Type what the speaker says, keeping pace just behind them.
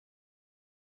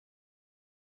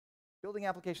Building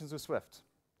applications with Swift.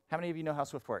 How many of you know how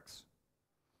Swift works?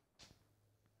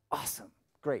 Awesome.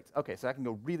 Great. OK, so I can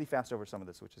go really fast over some of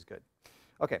this, which is good.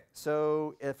 OK,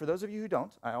 so for those of you who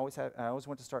don't, I always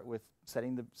want to start with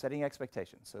setting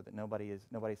expectations so that nobody's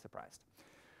surprised.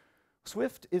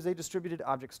 Swift is a distributed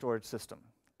object storage system.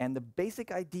 And the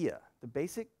basic idea, the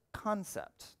basic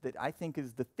concept that I think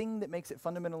is the thing that makes it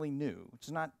fundamentally new, which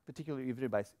is not particularly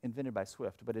invented by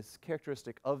Swift, but is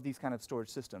characteristic of these kind of storage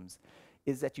systems,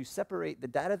 is that you separate the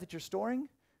data that you're storing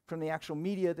from the actual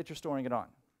media that you're storing it on.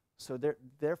 So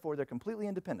therefore, they're completely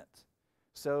independent.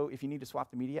 So if you need to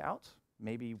swap the media out,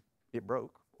 maybe it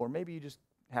broke, or maybe you just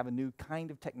have a new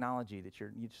kind of technology that you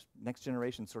just next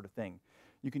generation sort of thing.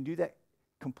 You can do that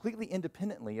completely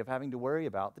independently of having to worry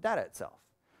about the data itself.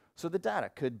 So the data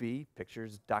could be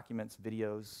pictures, documents,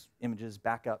 videos, images,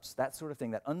 backups, that sort of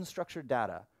thing, that unstructured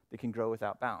data that can grow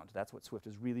without bound. That's what Swift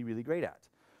is really, really great at.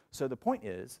 So the point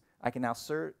is, I can now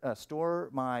store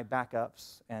my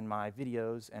backups and my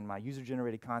videos and my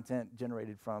user-generated content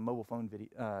generated from mobile phones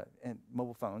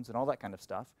and all that kind of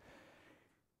stuff.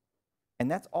 And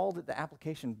that's all that the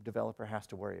application developer has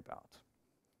to worry about.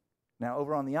 Now,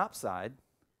 over on the ops side,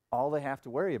 all they have to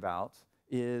worry about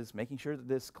is making sure that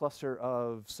this cluster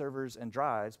of servers and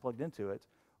drives plugged into it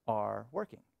are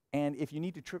working. And if you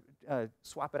need to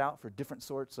swap it out for different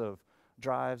sorts of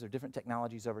drives or different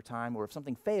technologies over time, or if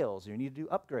something fails, or you need to do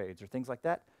upgrades or things like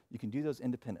that, you can do those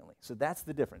independently. So that's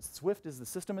the difference. Swift is the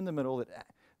system in the middle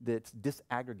that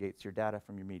disaggregates your data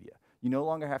from your media. You no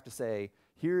longer have to say,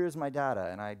 here is my data,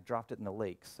 and I dropped it in the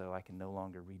lake, so I can no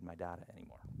longer read my data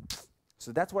anymore.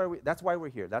 So that's why we're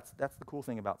here. That's the cool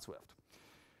thing about Swift.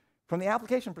 From the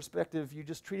application perspective, you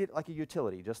just treat it like a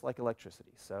utility, just like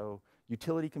electricity. So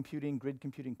utility computing, grid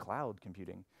computing, cloud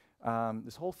computing.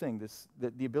 This whole thing,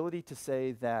 the ability to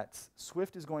say that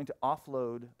Swift is going to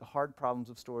offload the hard problems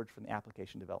of storage from the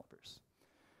application developers.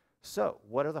 So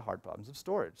what are the hard problems of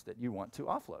storage that you want to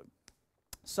offload?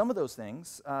 Some of those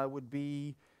things would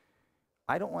be,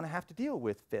 I don't want to have to deal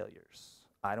with failures.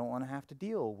 I don't want to have to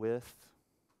deal with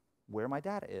where my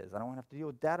data is. I don't want to have to deal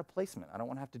with data placement. I don't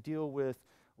want to have to deal with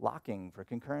locking for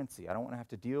concurrency. I don't want to have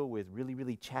to deal with really,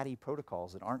 really chatty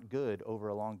protocols that aren't good over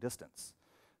a long distance.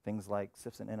 Things like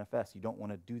CIFS and NFS, you don't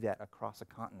want to do that across a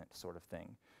continent sort of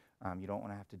thing. You don't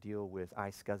want to have to deal with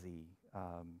iSCSI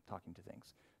talking to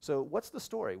things. So what's the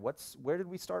story? Where did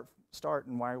we start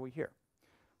and why are we here?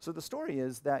 So the story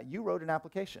is that you wrote an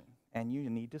application and you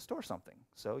need to store something.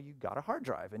 So you got a hard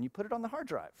drive and you put it on the hard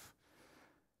drive.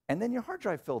 And then your hard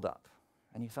drive filled up.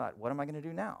 And you thought, what am I going to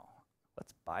do now?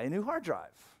 Let's buy a new hard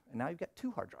drive. And now you've got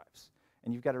two hard drives.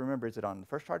 And you've got to remember, is it on the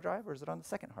first hard drive or is it on the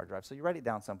second hard drive? So you write it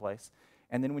down someplace.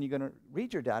 And then when you're going to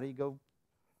read your data, you go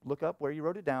look up where you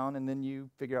wrote it down, and then you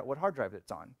figure out what hard drive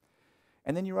it's on.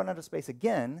 And then you run out of space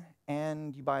again,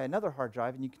 and you buy another hard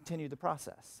drive, and you continue the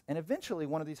process. And eventually,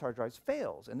 one of these hard drives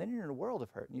fails. And then you're in a world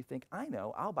of hurt, and you think, I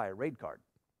know, I'll buy a RAID card.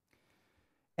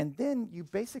 And then you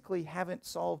basically haven't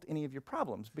solved any of your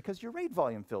problems because your RAID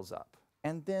volume fills up.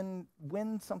 And then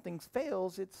when something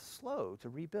fails, it's slow to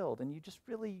rebuild. And you just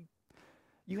really,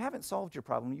 you haven't solved your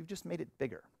problem. You've just made it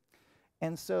bigger.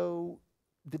 And so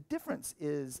the difference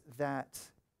is that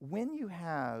when you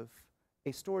have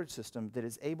a storage system that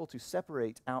is able to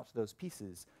separate out those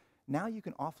pieces, now you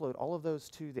can offload all of those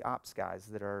to the ops guys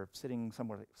that are sitting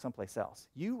someplace else.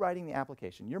 You writing the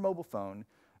application, your mobile phone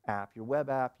app, your web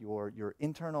app, your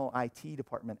internal IT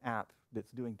department app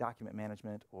that's doing document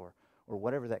management or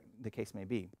whatever the case may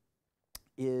be,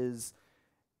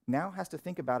 now has to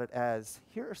think about it as,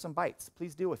 here are some bytes,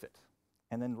 please deal with it.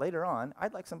 And then later on,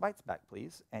 I'd like some bytes back,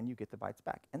 please, and you get the bytes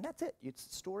back. And that's it.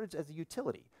 It's storage as a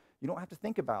utility. You don't have to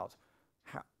think about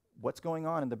what's going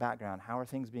on in the background, how are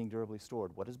things being durably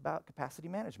stored, what is about capacity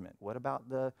management, what about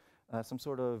some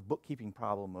sort of bookkeeping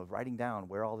problem of writing down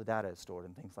where all the data is stored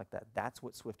and things like that. That's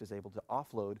what Swift is able to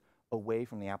offload away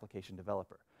from the application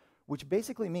developer, which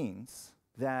basically means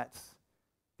that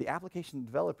the application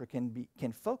developer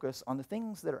can focus on the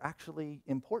things that are actually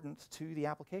important to the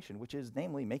application, which is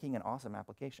namely making an awesome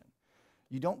application.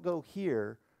 You don't go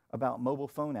hear about mobile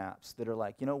phone apps that are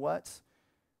like, you know what?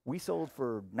 We sold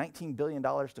for $19 billion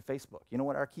to Facebook. You know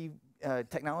what our key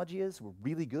technology is? We're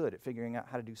really good at figuring out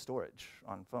how to do storage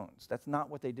on phones. That's not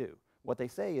what they do. What they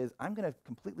say is, I'm going to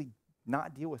completely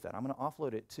not deal with that. I'm going to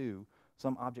offload it to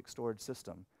some object storage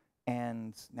system,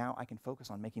 and now I can focus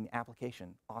on making the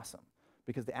application awesome.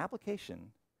 Because the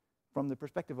application, from the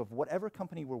perspective of whatever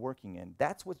company we're working in,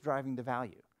 that's what's driving the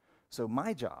value. So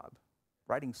my job,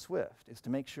 writing Swift, is to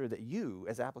make sure that you,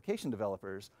 as application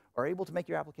developers, are able to make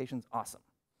your applications awesome.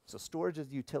 So storage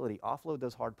as a utility, offload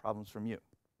those hard problems from you.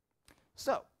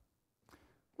 So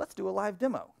let's do a live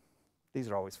demo. These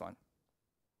are always fun.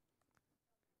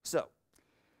 So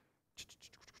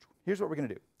here's what we're going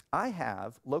to do. I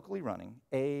have locally running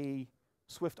a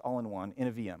Swift all-in-one in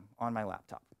a VM on my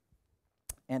laptop.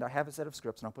 And I have a set of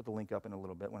scripts, and I'll put the link up in a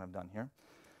little bit when I'm done here,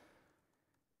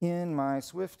 in my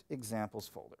Swift examples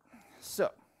folder.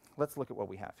 So let's look at what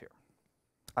we have here.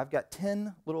 I've got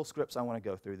 10 little scripts I want to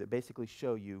go through that basically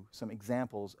show you some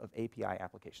examples of API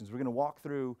applications. We're going to walk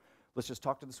through, let's just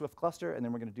talk to the Swift cluster, and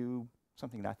then we're going to do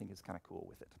something that I think is kind of cool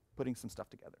with it, putting some stuff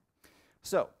together.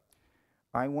 So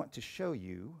I want to show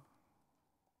you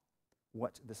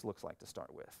what this looks like to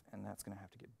start with, and that's going to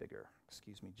have to get bigger.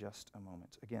 Excuse me just a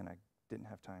moment. Again, I didn't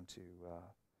have time to...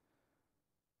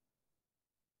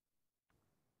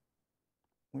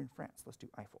 we're in France. Let's do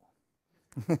Eiffel.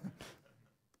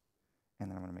 And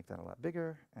then I'm going to make that a lot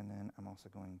bigger, and then I'm also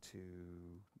going to...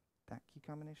 that key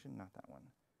combination, not that one.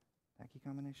 That key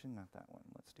combination, not that one.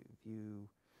 Let's do view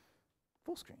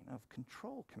full screen of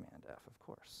Control Command F, of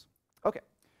course. Okay,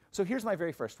 so here's my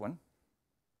very first one.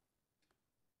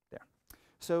 There.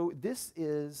 So this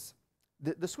is...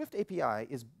 the Swift API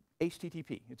is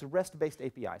HTTP. It's a REST-based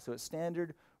API, so it's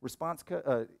standard response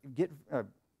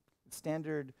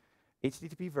standard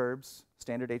HTTP verbs,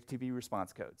 standard HTTP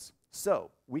response codes.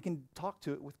 So we can talk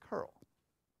to it with curl.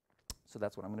 So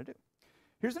that's what I'm going to do.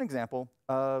 Here's an example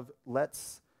of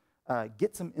let's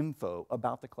get some info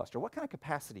about the cluster. What kind of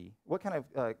capacity, what kind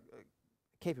of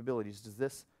capabilities does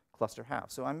this cluster have?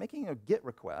 So I'm making a GET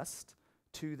request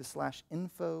to the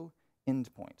 /info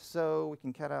endpoint. So we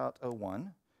can cut out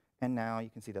 01. And now you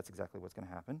can see that's exactly what's going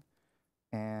to happen.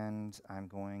 And I'm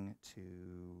going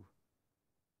to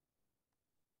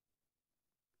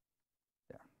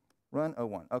run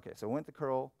 01. OK, so I went to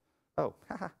curl. Oh,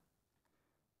 haha.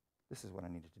 This is what I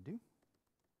needed to do.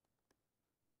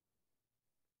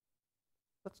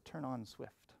 Let's turn on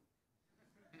Swift.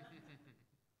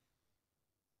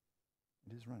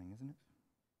 It is running, isn't it?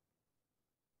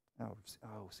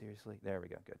 Oh, seriously? There we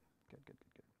go. Good.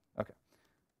 OK.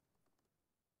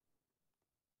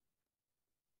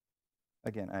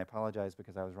 Again, I apologize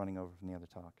because I was running over from the other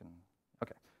talk. And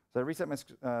OK, so I reset my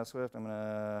Swift. I'm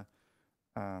going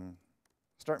to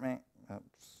start main.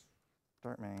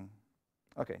 Start main.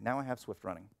 OK, now I have Swift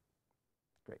running.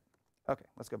 Great. OK,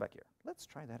 let's go back here. Let's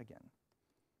try that again.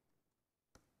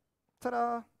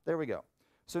 Ta-da! There we go.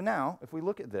 So now, if we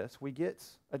look at this, we get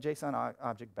a JSON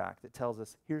object back that tells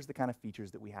us here's the kind of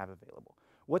features that we have available.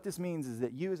 What this means is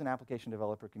that you as an application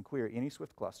developer can query any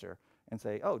Swift cluster and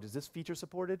say, oh, does this feature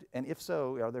supported? And if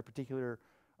so, are there particular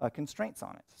constraints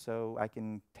on it? So I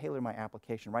can tailor my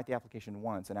application, write the application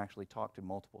once, and actually talk to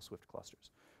multiple Swift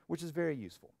clusters, which is very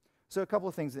useful. So a couple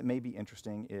of things that may be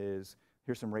interesting is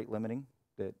here's some rate limiting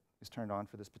that is turned on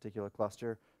for this particular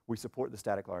cluster. We support the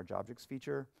static large objects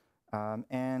feature.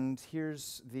 And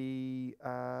here's the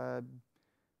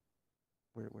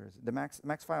where is it? The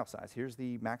max file size. Here's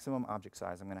the maximum object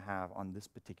size I'm going to have on this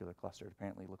particular cluster. It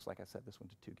apparently looks like I set this one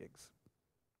to 2 gigs.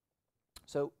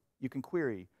 So you can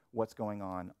query what's going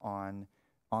on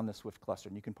the Swift cluster.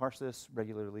 And you can parse this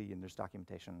regularly, and there's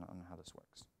documentation on how this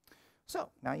works. So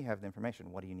now you have the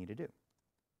information. What do you need to do?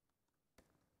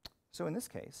 So in this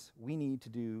case, we need to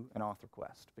do an auth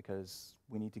request, because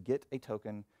we need to get a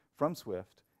token from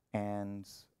Swift and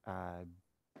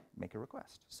make a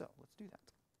request. So let's do that.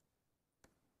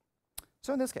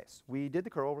 So in this case, we did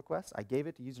the curl request. I gave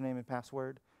it a username and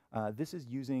password. This is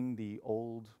using the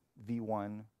old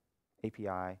V1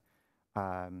 API.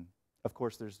 Of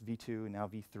course, there's V2 and now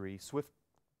V3. Swift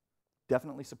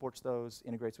definitely supports those,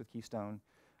 integrates with Keystone.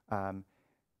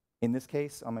 In this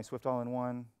case, on my Swift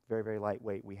all-in-one, very, very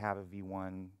lightweight, we have a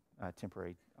V1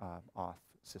 temporary auth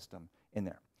system in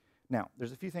there. Now,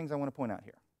 there's a few things I want to point out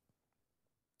here.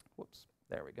 Whoops,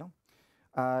 there we go.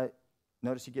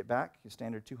 Notice you get back your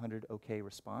standard 200 OK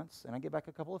response, and I get back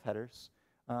a couple of headers.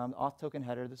 Auth token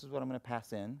header, this is what I'm going to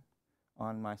pass in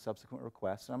on my subsequent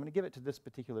request, and I'm going to give it to this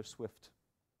particular Swift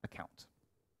account.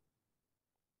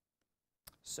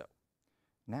 So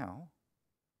now,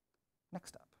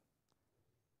 next up.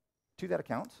 To that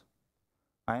account,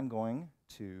 I'm going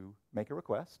to make a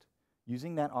request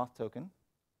using that auth token,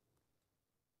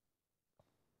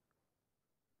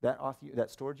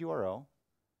 that storage URL,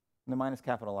 and the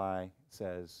 -I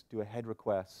says do a head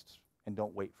request and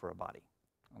don't wait for a body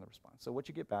on the response. So what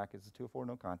you get back is a 204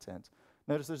 no content.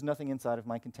 Notice there's nothing inside of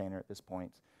my container at this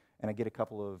point, and I get a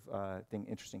couple of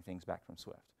interesting things back from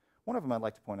Swift. One of them I'd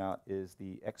like to point out is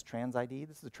the xtrans ID.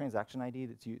 This is a transaction ID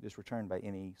that's returned by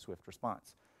any Swift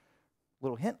response.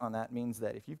 little hint on that means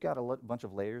that if you've got a bunch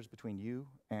of layers between you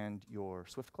and your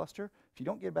Swift cluster, if you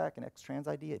don't get back an XTrans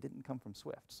ID, it didn't come from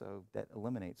Swift. So that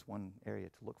eliminates one area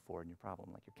to look for in your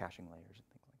problem, like your caching layers and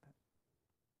things like that.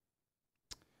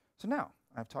 So now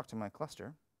I've talked to my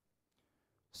cluster.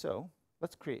 So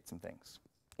let's create some things.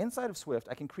 Inside of Swift,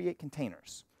 I can create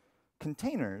containers.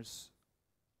 Containers,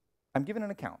 I'm given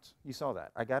an account. You saw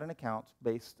that. I got an account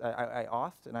based, I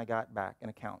authed and I got back an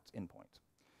account endpoint.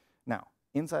 Now,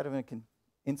 inside of an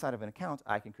account,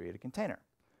 I can create a container.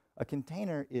 A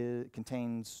container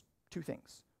contains two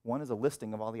things. One is a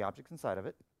listing of all the objects inside of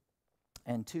it,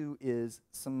 and two is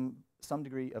some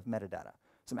degree of metadata,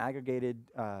 some aggregated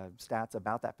stats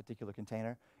about that particular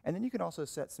container. And then you can also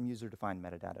set some user-defined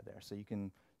metadata there. So you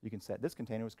can set this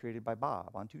container was created by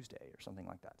Bob on Tuesday or something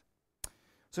like that.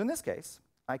 So in this case,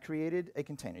 I created a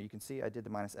container. You can see I did the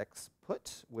 -x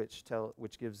put, which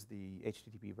gives the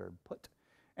HTTP verb put.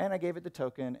 And I gave it the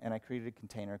token, and I created a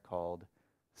container called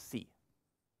C,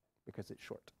 because it's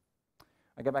short.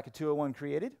 I got back a 201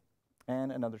 created,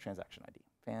 and another transaction ID.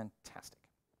 Fantastic.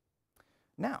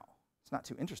 Now, it's not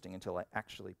too interesting until I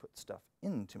actually put stuff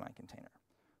into my container.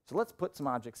 So let's put some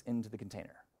objects into the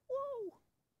container. Whoa!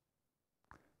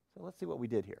 So let's see what we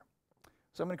did here.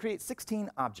 So I'm going to create 16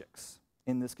 objects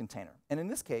in this container. And in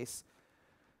this case,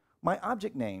 my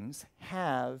object names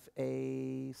have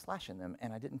a slash in them,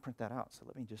 and I didn't print that out. So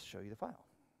let me just show you the file.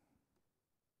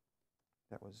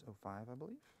 That was 05, I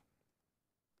believe.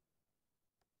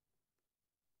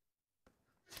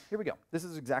 Here we go. This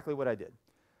is exactly what I did.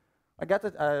 I got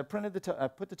the, I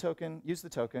put the token, used the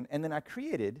token, and then I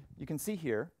created, you can see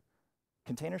here,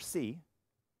 container C,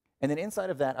 and then inside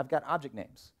of that, I've got object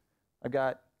names. I've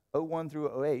got 01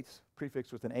 through 08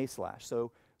 prefixed with an A slash.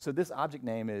 So this object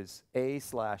name is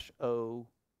A/08.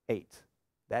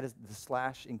 That is, the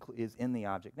slash is in the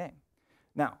object name.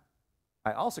 Now,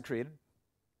 I also created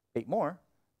 8 more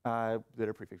that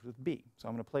are prefixed with B. So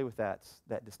I'm going to play with that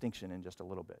distinction in just a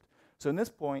little bit. So in this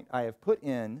point, I have put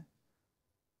in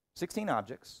 16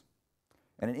 objects,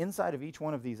 and inside of each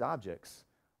one of these objects,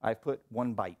 I've put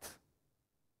 1 byte.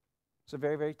 So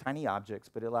very, very tiny objects,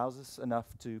 but it allows us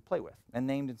enough to play with, and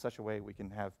named in such a way we can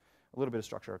have a little bit of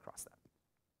structure across that.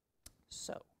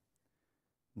 So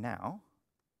now,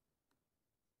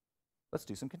 let's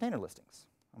do some container listings.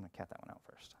 I'm going to cat that one out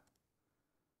first.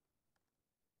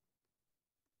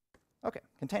 Okay,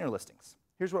 container listings.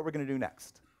 Here's what we're going to do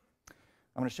next.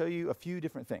 I'm going to show you a few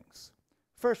different things.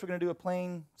 First, we're going to do a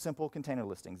plain, simple container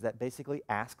listings that basically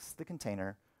asks the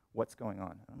container what's going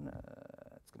on.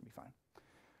 It's going to be fine.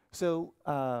 So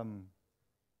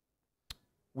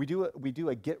we do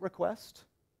a GET request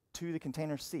to the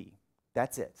container C.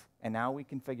 That's it. And now we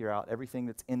can figure out everything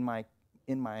that's in my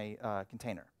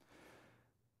container.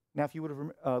 Now, if you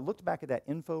would have looked back at that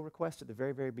info request at the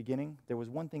very, very beginning, there was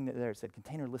one thing that said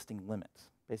container listing limit.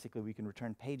 Basically, we can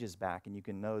return pages back, and you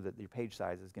can know that your page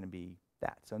size is going to be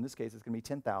that. So in this case, it's going to be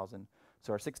 10,000.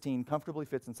 So our 16 comfortably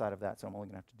fits inside of that, so I'm only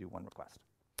going to have to do one request.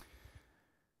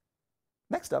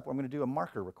 Next up, I'm going to do a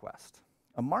marker request.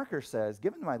 A marker says,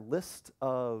 given my list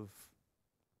of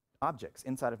objects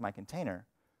inside of my container,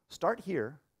 start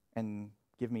here and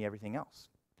give me everything else.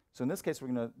 So in this case,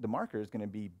 the marker is going to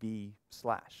be B/.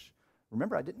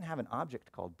 Remember, I didn't have an object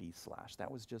called B/.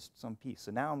 That was just some piece.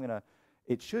 So now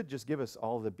it should just give us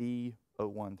all the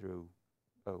B01 through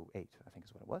 08, I think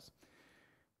is what it was.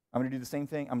 I'm going to do the same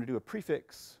thing. I'm going to do a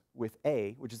prefix with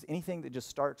A, which is anything that just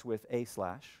starts with A/,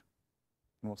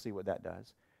 and we'll see what that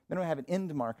does. Then we have an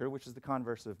end marker, which is the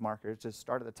converse of marker. It's just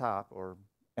start at the top,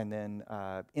 and then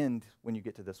end when you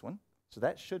get to this one. So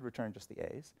that should return just the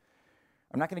A's.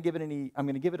 I'm not going to give it any, I'm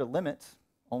going to give it a limit,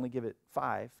 only give it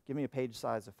 5. Give me a page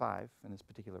size of 5 in this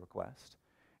particular request.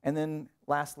 And then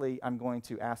lastly, I'm going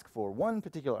to ask for one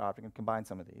particular object and combine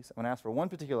some of these. I'm going to ask for one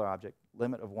particular object,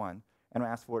 limit of 1, and I'm going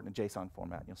to ask for it in a JSON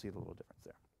format, and you'll see the little difference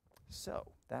there.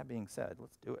 So that being said,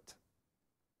 let's do it.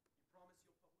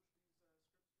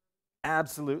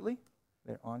 Absolutely.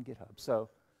 They're on GitHub. So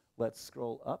let's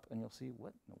scroll up, and you'll see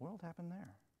what in the world happened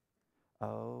there.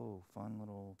 Oh, fun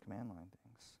little command line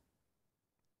things.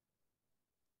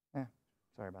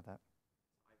 Sorry about that.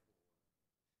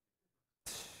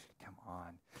 Come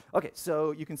on. Okay,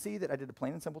 so you can see that I did a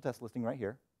plain and simple test listing right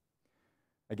here.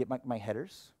 I get my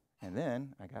headers, and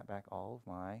then I got back all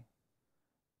of my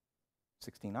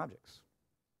 16 objects.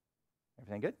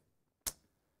 Everything good?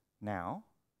 Now,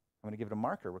 I'm going to give it a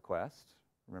marker request.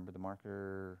 Remember the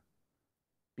marker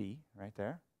B right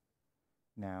there?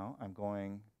 Now, I'm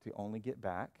going to only get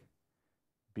back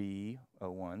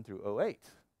B01 through 08.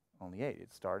 Only 8.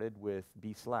 It started with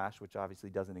B/, which obviously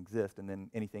doesn't exist, and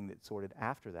then anything that's sorted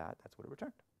after that, that's what it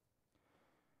returned.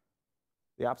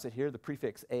 The opposite here, the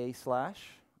prefix a slash,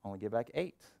 only get back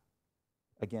 8.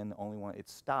 Again, the only one, it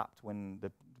stopped when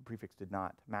the prefix did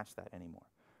not match that anymore.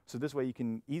 So this way you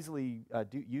can easily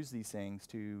use these things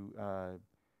to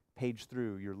page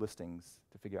through your listings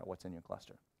to figure out what's in your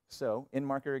cluster. So in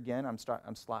marker again, I'm stopping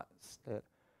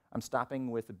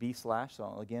with the B slash,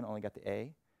 so again, only got the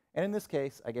A. And in this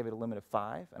case, I gave it a limit of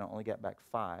 5, and I only got back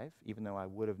 5, even though I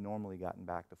would have normally gotten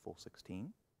back the full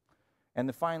 16. And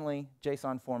then finally,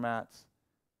 JSON formats,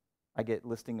 I get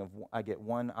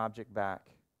one object back,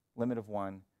 limit of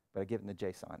 1, but I give it in the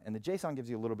JSON. And the JSON gives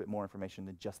you a little bit more information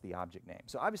than just the object name.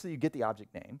 So obviously you get the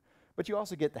object name, but you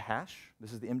also get the hash.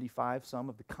 This is the MD5 sum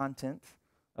of the content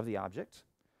of the object.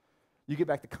 You get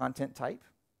back the content type.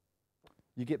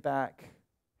 You get back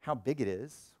how big it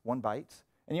is, 1 byte.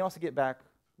 And you also get back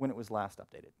when it was last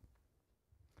updated.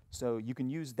 So you can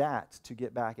use that to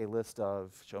get back a list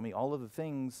of, show me all of the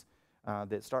things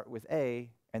that start with A,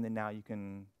 and then now you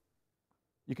can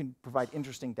provide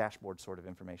interesting dashboard sort of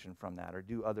information from that, or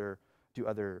do other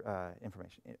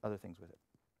information, other things with it.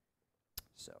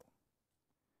 So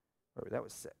that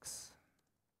was 6.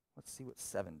 Let's see what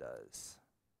 7 does.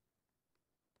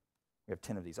 We have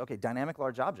 10 of these. Okay, dynamic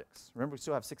large objects. Remember, we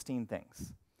still have 16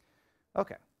 things.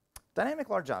 Okay, dynamic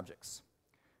large objects.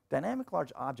 Dynamic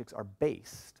large objects are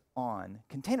based on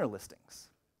container listings.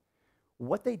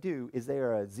 What they do is they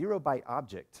are a 0-byte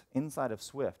object inside of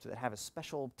Swift that have a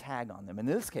special tag on them. In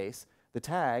this case, the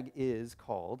tag is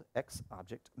called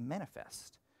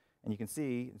xObjectManifest. And you can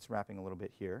see, it's wrapping a little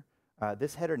bit here,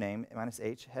 this header name,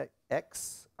 -h,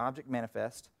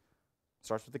 xObjectManifest,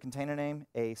 starts with the container name,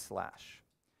 a slash.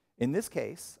 In this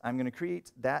case, I'm going to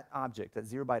create that object, that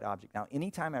 0-byte object. Now,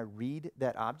 anytime I read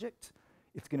that object,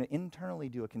 it's going to internally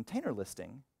do a container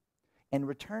listing and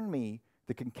return me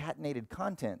the concatenated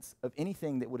contents of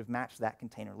anything that would have matched that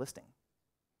container listing,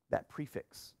 that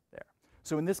prefix there.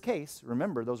 So in this case,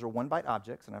 remember, those are 1-byte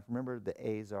objects, and I remember the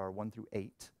A's are 1 through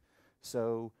 8.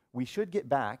 So we should get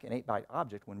back an 8-byte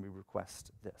object when we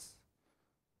request this.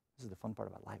 This is the fun part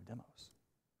about live demos.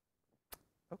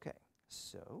 Okay,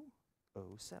 so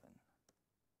 07.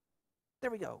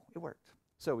 There we go, it worked.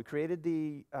 So we created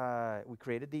the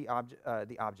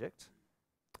object,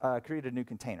 created a new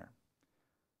container.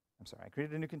 I'm sorry, I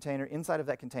created a new container. Inside of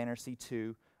that container,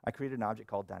 C2, I created an object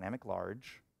called dynamic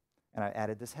large, and I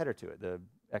added this header to it, the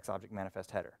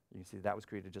xObjectManifest header. You can see that was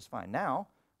created just fine. Now,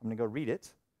 I'm going to go read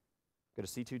it, go to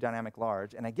C2 dynamic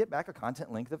large, and I get back a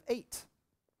content length of 8.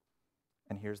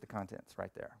 And here's the contents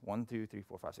right there, 1, 2, 3,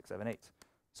 4, 5, 6, 7, 8.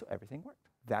 So everything worked.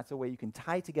 That's a way you can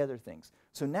tie together things.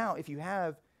 So now, if you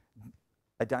have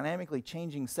a dynamically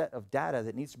changing set of data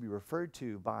that needs to be referred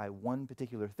to by one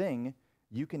particular thing,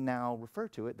 you can now refer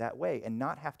to it that way and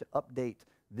not have to update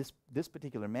this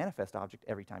particular manifest object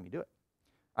every time you do it.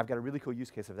 I've got a really cool use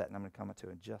case of that, and I'm going to come to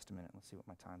it in just a minute. Let's see what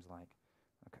my time's like.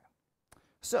 Okay.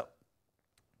 So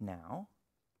now,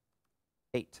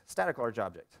 8, static large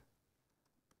object.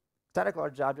 Static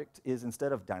large object is,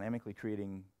 instead of dynamically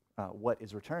creating what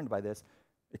is returned by this,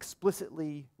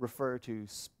 explicitly refer to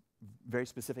very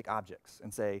specific objects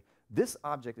and say, this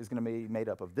object is going to be made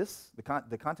up of this,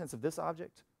 the contents of this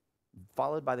object,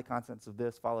 followed by the contents of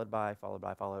this, followed by, et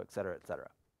cetera, et cetera.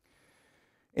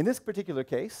 In this particular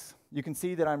case, you can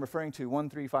see that I'm referring to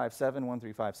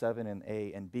 1357, and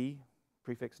A and B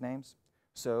prefix names.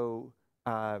 So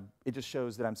it just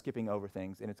shows that I'm skipping over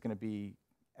things, and it's going to be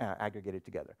aggregated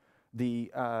together. The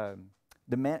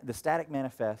static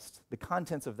manifest, the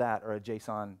contents of that are a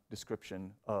JSON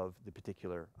description of the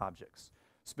particular objects,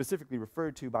 specifically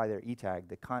referred to by their e-tag,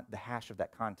 the hash of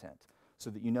that content, so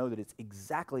that you know that it's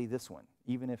exactly this one.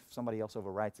 Even if somebody else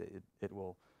overwrites it, it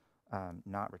will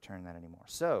not return that anymore.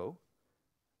 So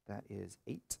that is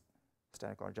 8,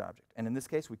 static large object. And in this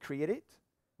case, we create it.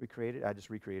 I just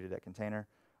recreated that container.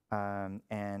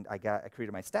 And I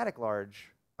created my static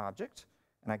large object,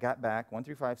 and I got back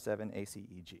 1357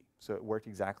 ACEG. So it worked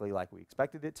exactly like we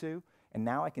expected it to, and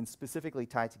now I can specifically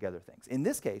tie together things. In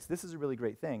this case, this is a really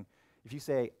great thing. If you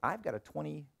say, I've got a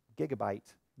 20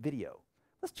 gigabyte video,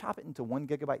 let's chop it into 1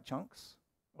 gigabyte chunks,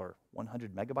 or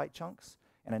 100 megabyte chunks,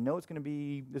 and I know it's going to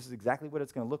be, this is exactly what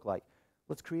it's going to look like.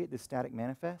 Let's create this static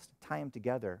manifest, tie them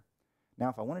together. Now,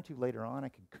 if I wanted to later on, I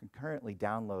could concurrently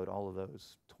download all of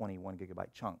those 21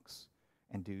 gigabyte chunks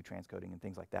and do transcoding and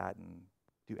things like that, and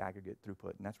do aggregate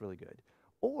throughput, and that's really good.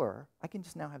 Or I can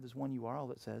just now have this one URL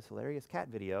that says hilarious cat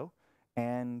video,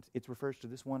 and it refers to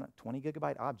this one 20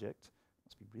 gigabyte object.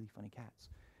 Must be really funny cats,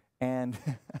 and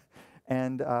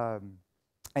and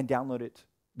download it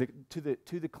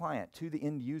to the client, to the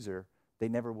end user. They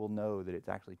never will know that it's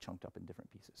actually chunked up in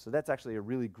different pieces. So that's actually a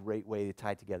really great way to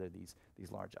tie together these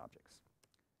large objects.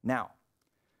 Now,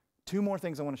 2 more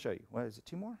things I want to show you. What is it,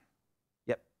 2 more?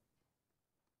 Yep.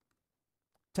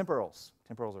 Temporals.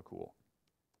 Temporals are cool.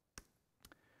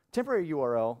 Temporary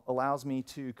URL allows me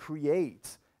to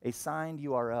create a signed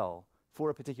URL for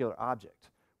a particular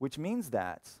object, which means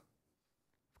that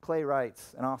Clay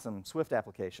writes an awesome Swift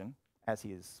application, as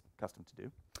he is accustomed to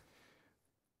do,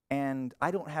 and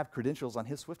I don't have credentials on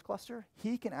his Swift cluster,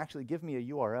 he can actually give me a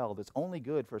URL that's only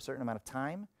good for a certain amount of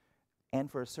time and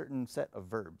for a certain set of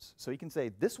verbs. So he can say,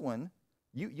 this one,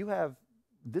 you have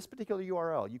this particular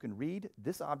URL. You can read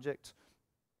this object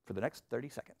for the next 30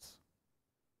 seconds.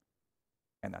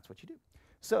 And that's what you do.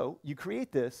 So you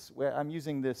create this, where I'm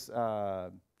using this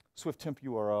Swift temp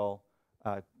URL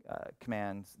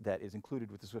command that is included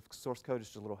with the Swift source code. It's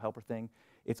just a little helper thing.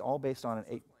 It's all based on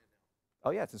an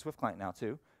oh yeah, it's in Swift client now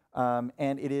too.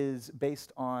 And it is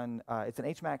based on, it's an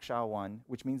HMAC SHA-1,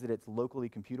 which means that it's locally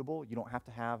computable. You don't have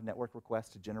to have network requests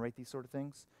to generate these sort of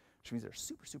things, which means they're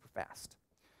super, super fast.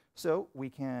 So we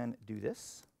can do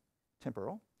this,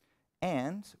 temporal,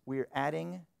 and we're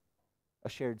adding a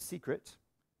shared secret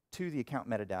to the account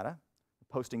metadata,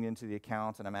 posting into the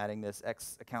account, and I'm adding this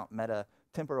X account meta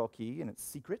temporal key, and it's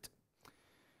secret.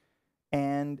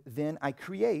 And then I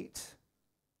create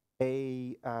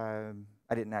a,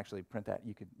 I didn't actually print that.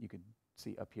 You could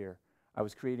see up here. I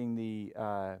was creating the,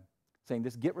 saying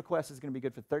this GET request is going to be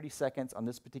good for 30 seconds on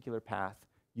this particular path.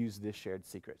 Use this shared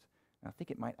secret. And I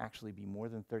think it might actually be more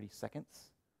than 30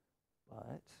 seconds,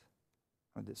 but,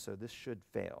 so this should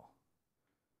fail.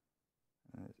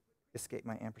 Escape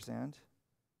my ampersand.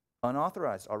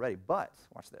 Unauthorized already, but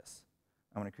watch this.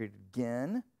 I'm going to create it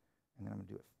again, and then I'm going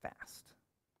to do it fast.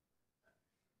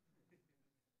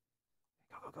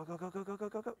 Go, go, go, go, go, go, go,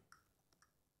 go, go.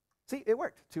 See, it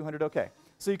worked. 200 OK.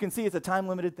 So you can see it's a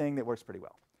time-limited thing that works pretty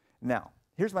well. Now,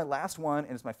 here's my last one,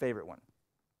 and it's my favorite one.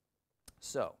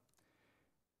 So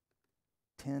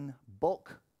 10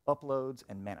 bulk uploads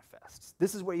and manifests.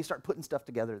 This is where you start putting stuff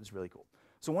together that's really cool.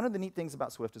 So one of the neat things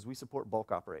about Swift is we support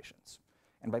bulk operations.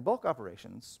 And by bulk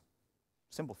operations,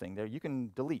 simple thing there, you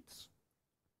can delete.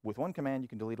 With one command, you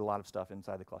can delete a lot of stuff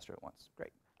inside the cluster at once.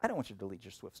 Great. I don't want you to delete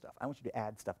your Swift stuff. I want you to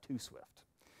add stuff to Swift.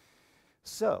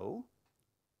 So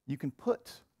you can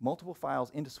put multiple files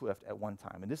into Swift at one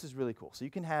time, and this is really cool. So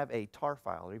you can have a tar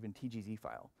file or even TGZ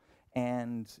file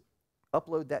and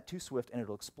upload that to Swift, and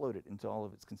it'll explode it into all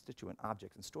of its constituent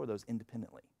objects and store those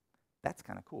independently. That's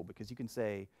kind of cool because you can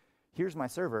say, here's my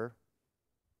server,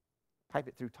 pipe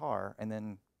it through tar, and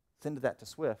then send that to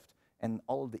Swift, and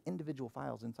all of the individual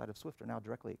files inside of Swift are now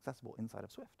directly accessible inside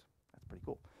of Swift. That's pretty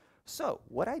cool. So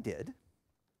what I did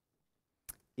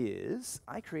is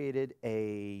I created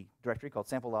a directory called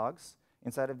sample logs.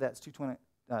 Inside of that's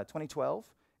 2012,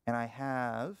 and I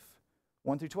have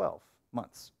 1 through 12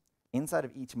 months. Inside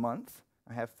of each month,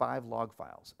 I have 5 log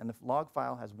files, and the log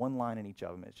file has one line in each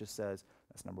of them. It just says,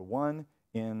 that's number 1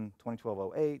 in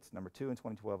 2012-08, number 2 in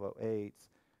 2012-08,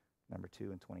 number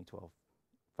 2 in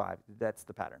 2012-5. That's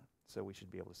the pattern, so we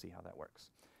should be able to see how that works.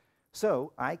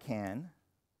 So I can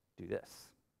do this.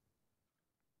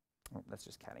 Oh, that's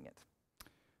just catting it.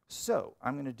 So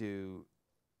I'm going to do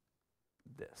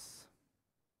this.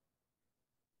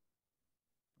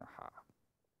 Aha.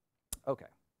 OK.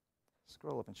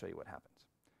 Scroll up and show you what happens.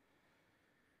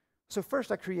 So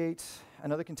first I create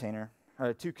another container,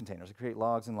 2 containers. I create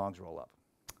logs and logs rollup.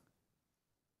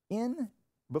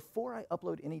 Before I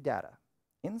upload any data,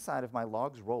 inside of my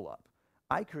logs rollup,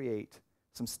 I create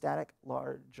some static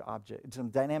large object, some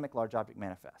dynamic large object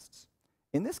manifests.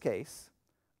 In this case,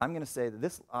 I'm going to say that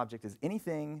this object is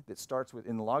anything that starts with,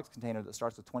 in the logs container, that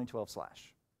starts with 2012 /.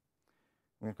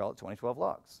 We're going to call it 2012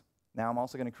 logs. Now I'm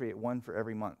also going to create one for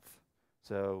every month.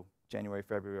 So January,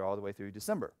 February, all the way through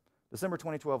December. December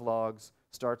 2012 logs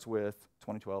starts with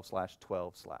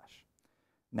 2012/12/.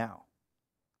 Now,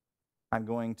 I'm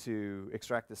going to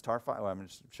extract this tar file. I'm going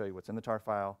to show you what's in the tar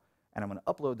file, and I'm going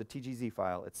to upload the TGZ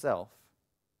file itself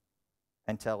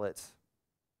and tell it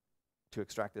to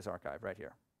extract this archive right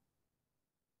here.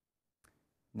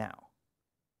 Now,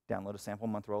 download a sample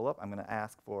month rollup. I'm going to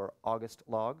ask for August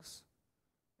logs,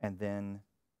 and then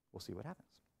we'll see what happens.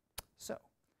 So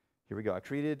here we go. I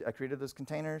created those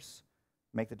containers,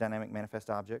 make the dynamic manifest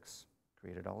objects,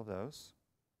 created all of those,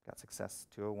 got success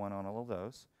 201 on all of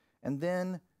those, and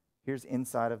then here's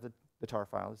inside of the tar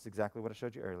file. This is exactly what I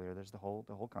showed you earlier. There's the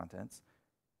whole contents.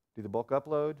 Do the bulk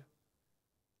upload.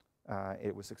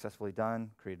 It was successfully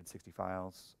done, created 60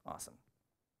 files. Awesome.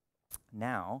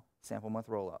 Now, sample month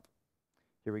rollup.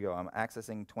 Here we go. I'm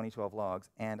accessing 2012 logs,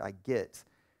 and I get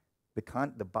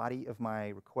the body of my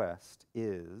request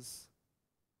is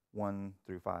 1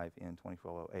 through 5 in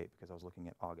 2012-08 because I was looking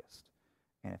at August.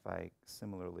 And if I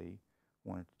similarly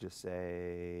wanted to just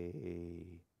say,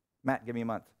 Matt, give me a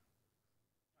month.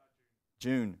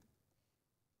 June.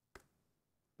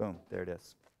 Boom, there it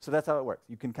is. So that's how it works.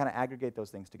 You can kind of aggregate those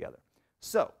things together.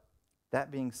 So,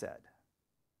 that being said,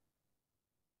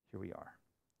 here we are.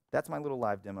 That's my little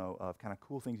live demo of kind of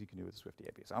cool things you can do with the Swift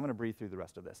API. So I'm going to breathe through the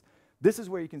rest of this. This is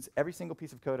where you can, every single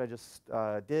piece of code I just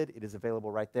did, it is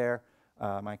available right there.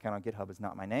 My account on GitHub is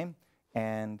not my name,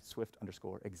 and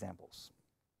Swift_examples.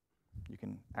 You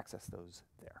can access those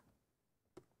there.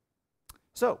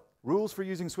 So, rules for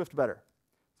using Swift better.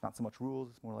 It's not so much rules,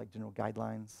 it's more like general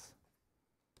guidelines.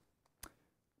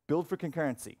 Build for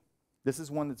concurrency. This is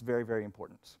one that's very, very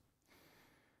important.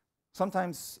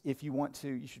 Sometimes, if you want to,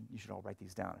 you should all write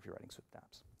these down if you're writing Swift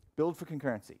apps. Build for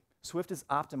concurrency. Swift is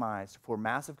optimized for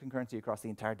massive concurrency across the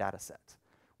entire data set.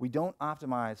 We don't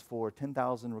optimize for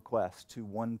 10,000 requests to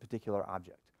one particular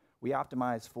object. We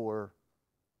optimize for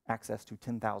access to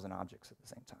 10,000 objects at the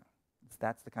same time.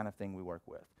 That's the kind of thing we work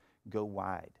with. Go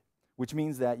wide, which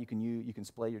means that you can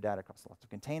splay your data across lots of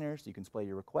containers. You can splay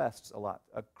your requests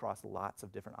across lots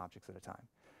of different objects at a time,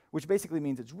 which basically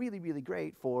means it's really, really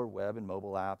great for web and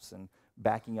mobile apps and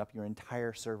backing up your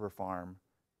entire server farm,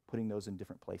 putting those in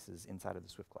different places inside of the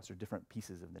Swift cluster, different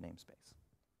pieces of the namespace.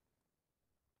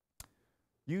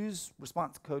 Use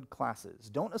response code classes.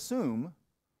 Don't assume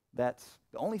that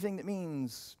the only thing that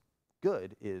means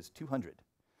good is 200.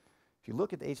 If you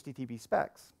look at the HTTP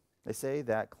specs, they say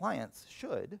that clients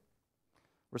should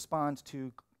respond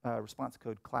to response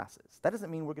code classes. That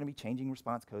doesn't mean we're going to be changing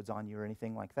response codes on you or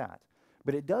anything like that.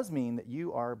 But it does mean that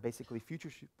you are basically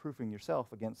future-proofing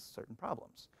yourself against certain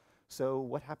problems. So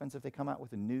what happens if they come out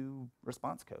with a new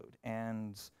response code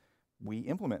and we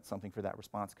implement something for that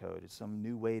response code? It's some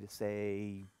new way to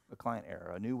say a client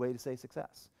error, a new way to say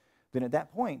success. Then at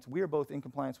that point, we are both in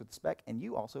compliance with the spec, and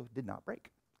you also did not break.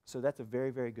 So that's a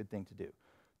very, very good thing to do.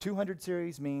 200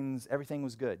 series means everything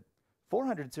was good.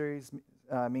 400 series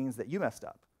means that you messed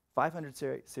up. 500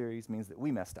 series means that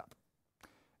we messed up.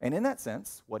 And in that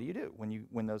sense, what do you do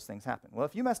when those things happen? Well,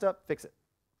 if you messed up, fix it.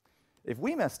 If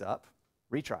we messed up,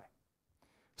 retry.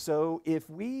 So if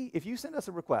you send us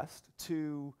a request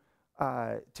to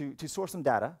source some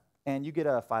data, and you get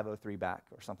a 503 back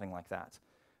or something like that,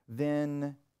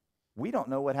 then we don't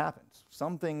know what happened.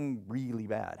 Something really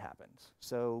bad happened.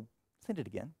 So send it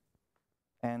again,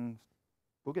 and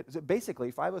we'll get. So basically,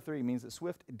 503 means that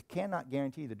Swift cannot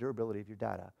guarantee the durability of your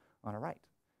data on a write.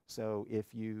 So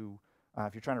if you're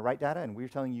trying to write data and we're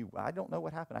telling you, I don't know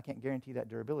what happened, I can't guarantee that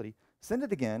durability, send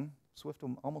it again. Swift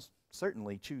will almost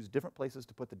certainly choose different places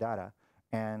to put the data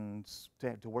and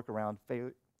to work around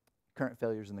current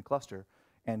failures in the cluster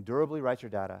and durably write your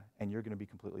data, and you're going to be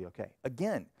completely okay.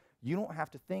 Again, you don't have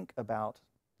to think about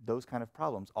those kind of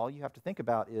problems. All you have to think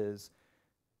about is,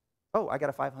 oh, I got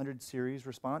a 500 series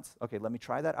response. Okay, let me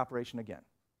try that operation again.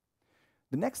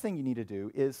 The next thing you need to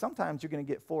do is sometimes you're going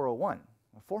to get 401.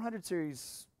 A 400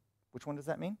 series, which one does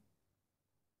that mean?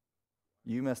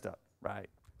 You messed up, right?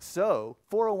 So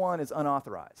 401 is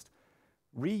unauthorized.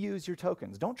 Reuse your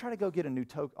tokens. Don't try to go get a new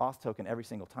auth token every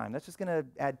single time. That's just going to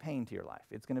add pain to your life.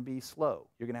 It's going to be slow.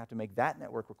 You're going to have to make that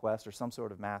network request or some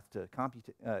sort of math to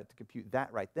compute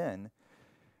that right then.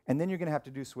 And then you're going to have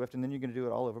to do Swift, and then you're going to do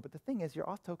it all over. But the thing is, your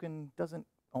auth token doesn't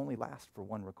only last for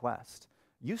one request.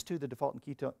 Used to, the default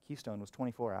in Keystone was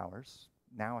 24 hours.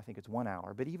 Now I think it's 1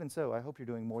 hour. But even so, I hope you're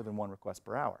doing more than one request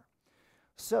per hour.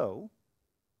 So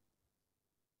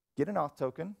get an auth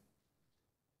token,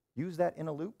 use that in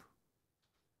a loop,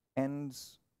 and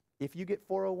if you get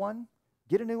 401,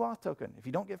 get a new auth token. If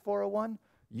you don't get 401,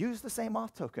 use the same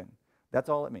auth token. That's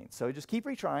all it means. So just keep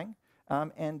retrying,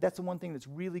 and that's the one thing that's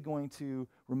really going to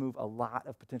remove a lot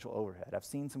of potential overhead. I've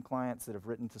seen some clients that have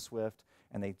written to Swift,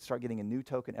 and they start getting a new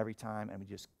token every time, and it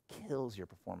just kills your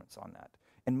performance on that.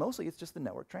 And mostly it's just the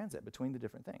network transit between the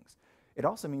different things. It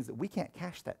also means that we can't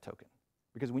cache that token,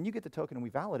 because when you get the token and we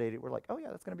validate it, we're like, oh yeah,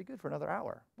 that's going to be good for another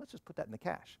hour. Let's just put that in the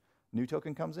cache. New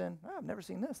token comes in, oh, I've never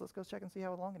seen this. Let's go check and see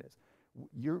how long it is.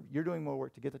 You're doing more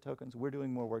work to get the tokens. We're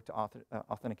doing more work to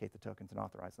authenticate the tokens and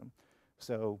authorize them.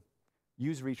 So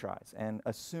use retries and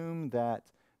assume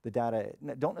that the data,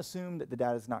 don't assume that the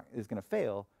data is going to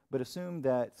fail, but assume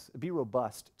that, be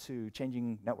robust to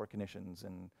changing network conditions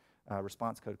and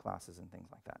response code classes and things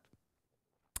like that.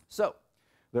 So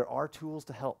there are tools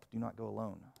to help. Do not go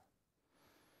alone.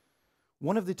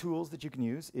 One of the tools that you can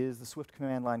use is the Swift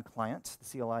command line client, the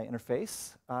CLI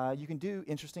interface. You can do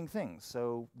interesting things.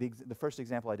 So the first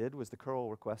example I did was the curl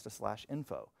request a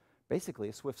 /info. Basically,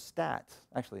 a Swift stat,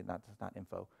 actually not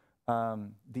info.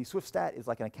 The Swift stat is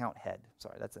like an account head.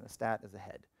 Sorry, that's a stat as a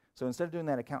head. So instead of doing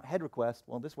that account head request,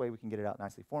 well, this way we can get it out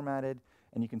nicely formatted,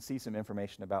 and you can see some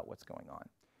information about what's going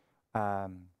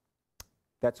on.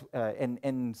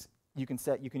 And you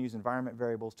can use environment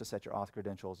variables to set your auth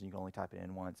credentials, and you can only type it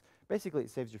in once. Basically, it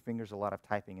saves your fingers a lot of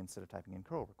typing instead of typing in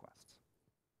curl requests.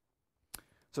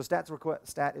 So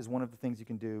stat is one of the things you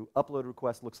can do. Upload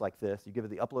request looks like this. You give it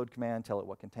the upload command, tell it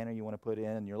what container you want to put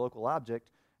in your local object,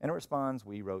 and it responds,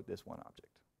 we wrote this one object.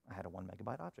 I had a 1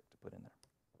 megabyte object to put in there.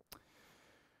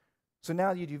 So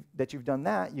now that you've done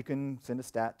that, you can send a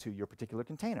stat to your particular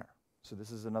container. So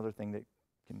this is another thing that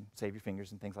can save your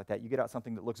fingers and things like that. You get out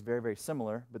something that looks very, very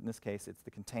similar, but in this case, it's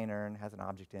the container and has an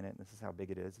object in it, and this is how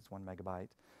big it is. It's 1 megabyte,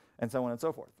 and so on and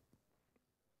so forth.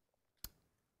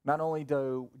 Not only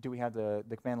do we have the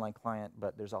command line client,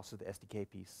 but there's also the SDK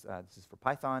piece. This is for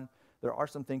Python. There are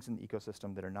some things in the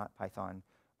ecosystem that are not Python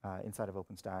inside of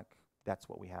OpenStack. That's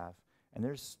what we have. And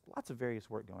there's lots of various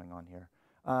work going on here.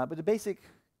 But the basic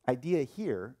idea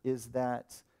here is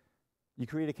that you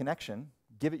create a connection,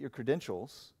 give it your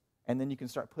credentials, and then you can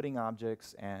start putting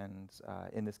objects, and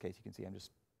in this case, you can see I'm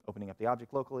just opening up the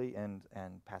object locally and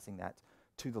passing that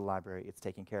to the library. It's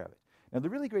taking care of it. Now, the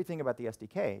really great thing about the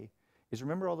SDK is,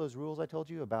 remember all those rules I told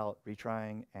you about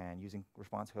retrying and using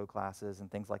response code classes and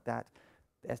things like that?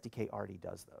 The SDK already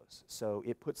does those. So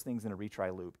it puts things in a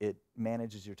retry loop. It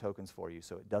manages your tokens for you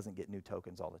so it doesn't get new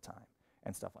tokens all the time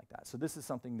and stuff like that. So this is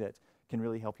something that can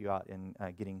really help you out in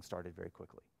getting started very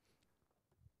quickly.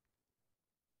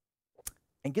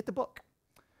 And get the book.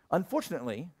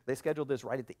 Unfortunately, they scheduled this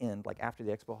right at the end, like after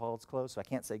the expo hall is closed, so I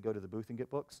can't say go to the booth and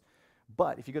get books.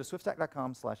 But if you go to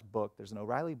swiftstack.com/book, there's an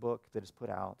O'Reilly book that is put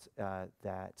out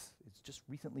that is just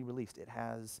recently released. It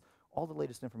has all the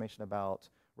latest information about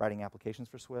writing applications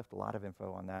for Swift, a lot of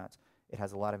info on that. It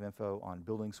has a lot of info on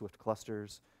building Swift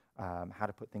clusters, how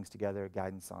to put things together,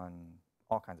 guidance on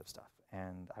all kinds of stuff.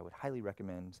 And I would highly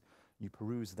recommend you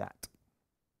peruse that.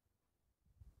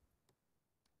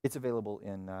 It's available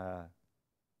in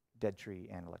Dead Tree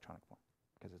and electronic form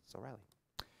because it's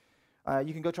O'Reilly.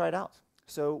 You can go try it out.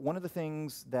 So one of the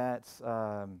things that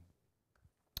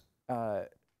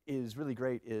is really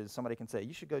great is somebody can say,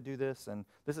 you should go do this, and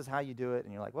this is how you do it.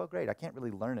 And you're like, well, great, I can't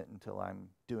really learn it until I'm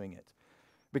doing it.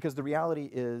 Because the reality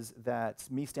is that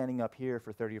me standing up here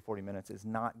for 30 or 40 minutes is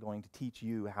not going to teach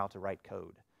you how to write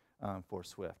code for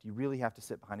Swift. You really have to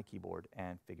sit behind a keyboard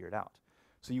and figure it out.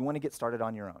 So you want to get started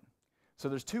on your own. So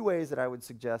there's two ways that I would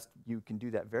suggest you can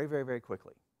do that very, very, very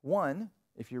quickly. One,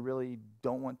 if you really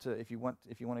don't want to, if you want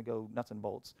to go nuts and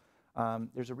bolts,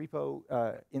 there's a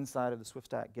repo inside of the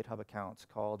SwiftStack GitHub account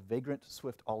called Vagrant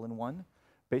Swift All-in-One.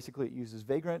 Basically, it uses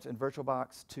Vagrant and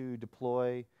VirtualBox to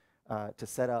deploy, to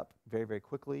set up very, very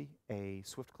quickly a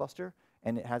Swift cluster,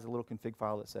 and it has a little config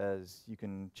file that says you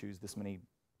can choose this many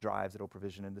drives it'll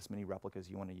provision and this many replicas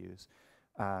you want to use.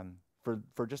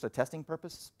 For just a testing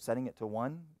purpose, setting it to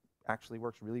 1 actually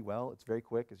works really well. It's very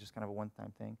quick. It's just kind of a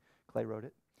one-time thing. Clay wrote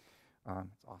it.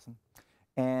 It's awesome.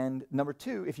 And number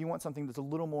 2, if you want something that's a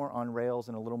little more on Rails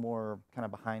and a little more kind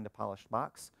of behind a polished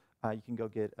box, you can go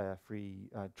get a free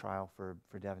trial for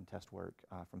dev and test work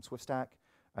from SwiftStack.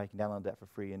 You can download that for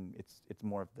free, and it's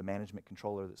more of the management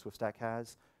controller that SwiftStack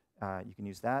has. You can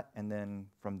use that, and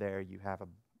then from there you have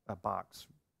a box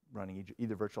running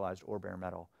either virtualized or bare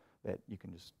metal that you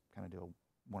can just kind of do a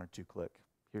 1 or 2 click.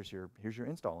 Here's your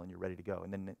install, and you're ready to go.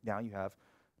 And then now you have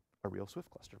a real Swift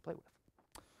cluster to play with.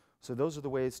 So those are the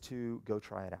ways to go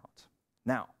try it out.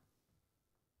 Now,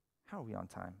 how are we on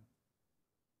time?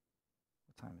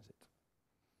 What time is it?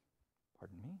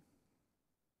 Pardon me.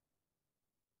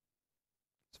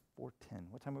 It's 4:10.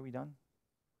 What time are we done?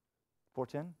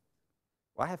 4:10?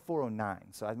 Well, I have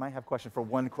 4:09, so I might have question for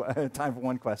time for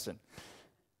one question.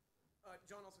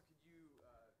 John, also, could you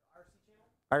IRC channel?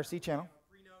 IRC channel.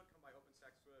 Freenode, come by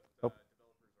OpenStack Swift. Developers are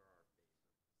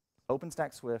our base.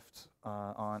 OpenStack Swift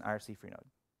on IRC Freenode.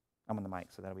 I'm on the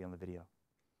mic, so that'll be on the video.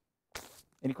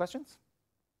 Any questions?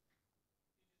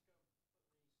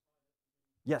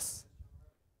 Yes.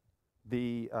 My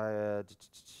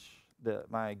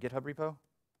GitHub repo?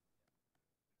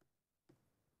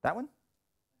 That one?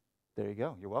 There you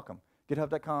go. You're welcome.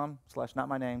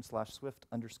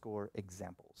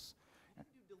 github.com/notmyname/Swift_examples. You can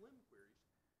do dilim queries when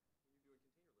you're doing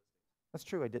container listings. That's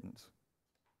true, I didn't.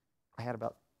 I had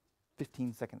about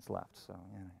 15 seconds left, so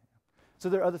yeah. So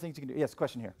there are other things you can do. Yes,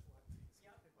 question here. Yeah,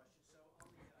 good question. So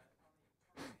on the tar example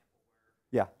where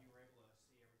Yeah. you were able to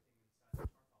see everything inside the tar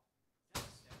file, is that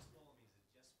extensible? I mean, is it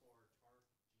just for tar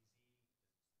GZ?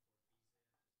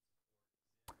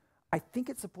 I think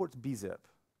it supports bzip,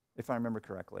 if I remember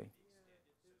correctly.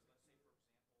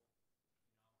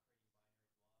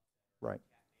 Right.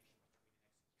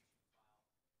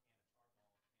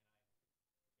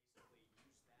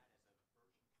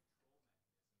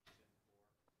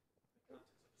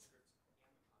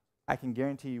 I can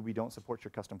guarantee you we don't support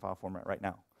your custom file format right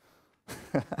now. Bash,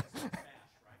 right? So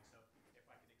if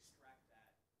I could extract that.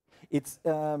 It's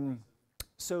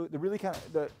so the really kind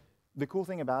of the cool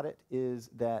thing about it is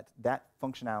that that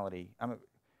functionality. I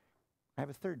have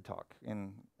a third talk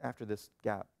after this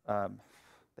gap.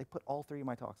 They put all 3 of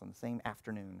my talks on the same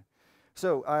afternoon.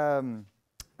 So I'm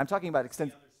talking about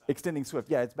extending Swift.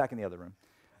 Yeah, it's back in the other room.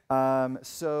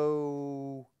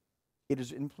 So it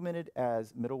is implemented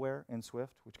as middleware in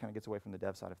Swift, which kind of gets away from the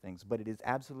dev side of things. But it is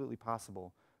absolutely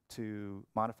possible to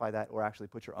modify that or actually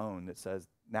put your own that says,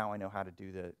 now I know how to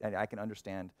do and I can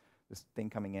understand this thing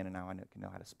coming in, and now I can know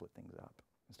how to split things up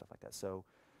and stuff like that. So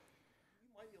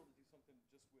you might be able to do something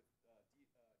just with DLOs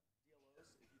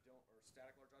if you don't, or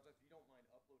static large objects, if you don't mind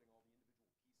uploading all the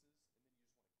individual pieces, and then you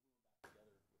just want to glue them back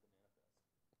together with a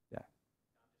manifest. yeah.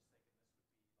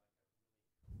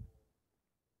 I'm just thinking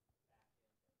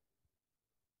this would be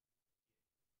like a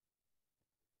really cool back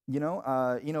end.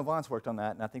 Vance worked on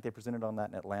that, and I think they presented on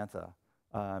that in Atlanta,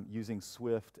 using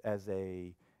Swift as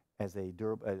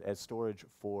storage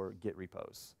for Git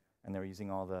repos, and they were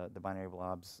using all the binary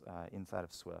blobs inside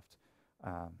of Swift.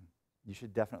 You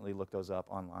should definitely look those up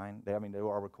online. They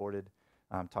were all recorded.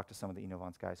 Talk to some of the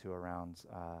Vance guys who are around.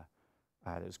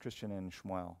 It was Christian and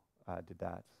Shmuel did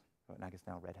that, and I guess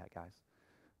now Red Hat guys.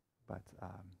 But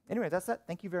anyway, that's that.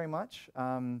 Thank you very much.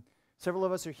 Several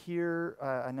of us are here.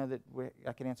 I know that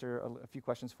I can answer a few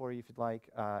questions for you if you'd like.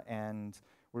 And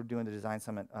we're doing the Design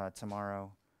Summit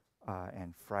tomorrow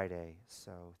and Friday.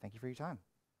 So thank you for your time.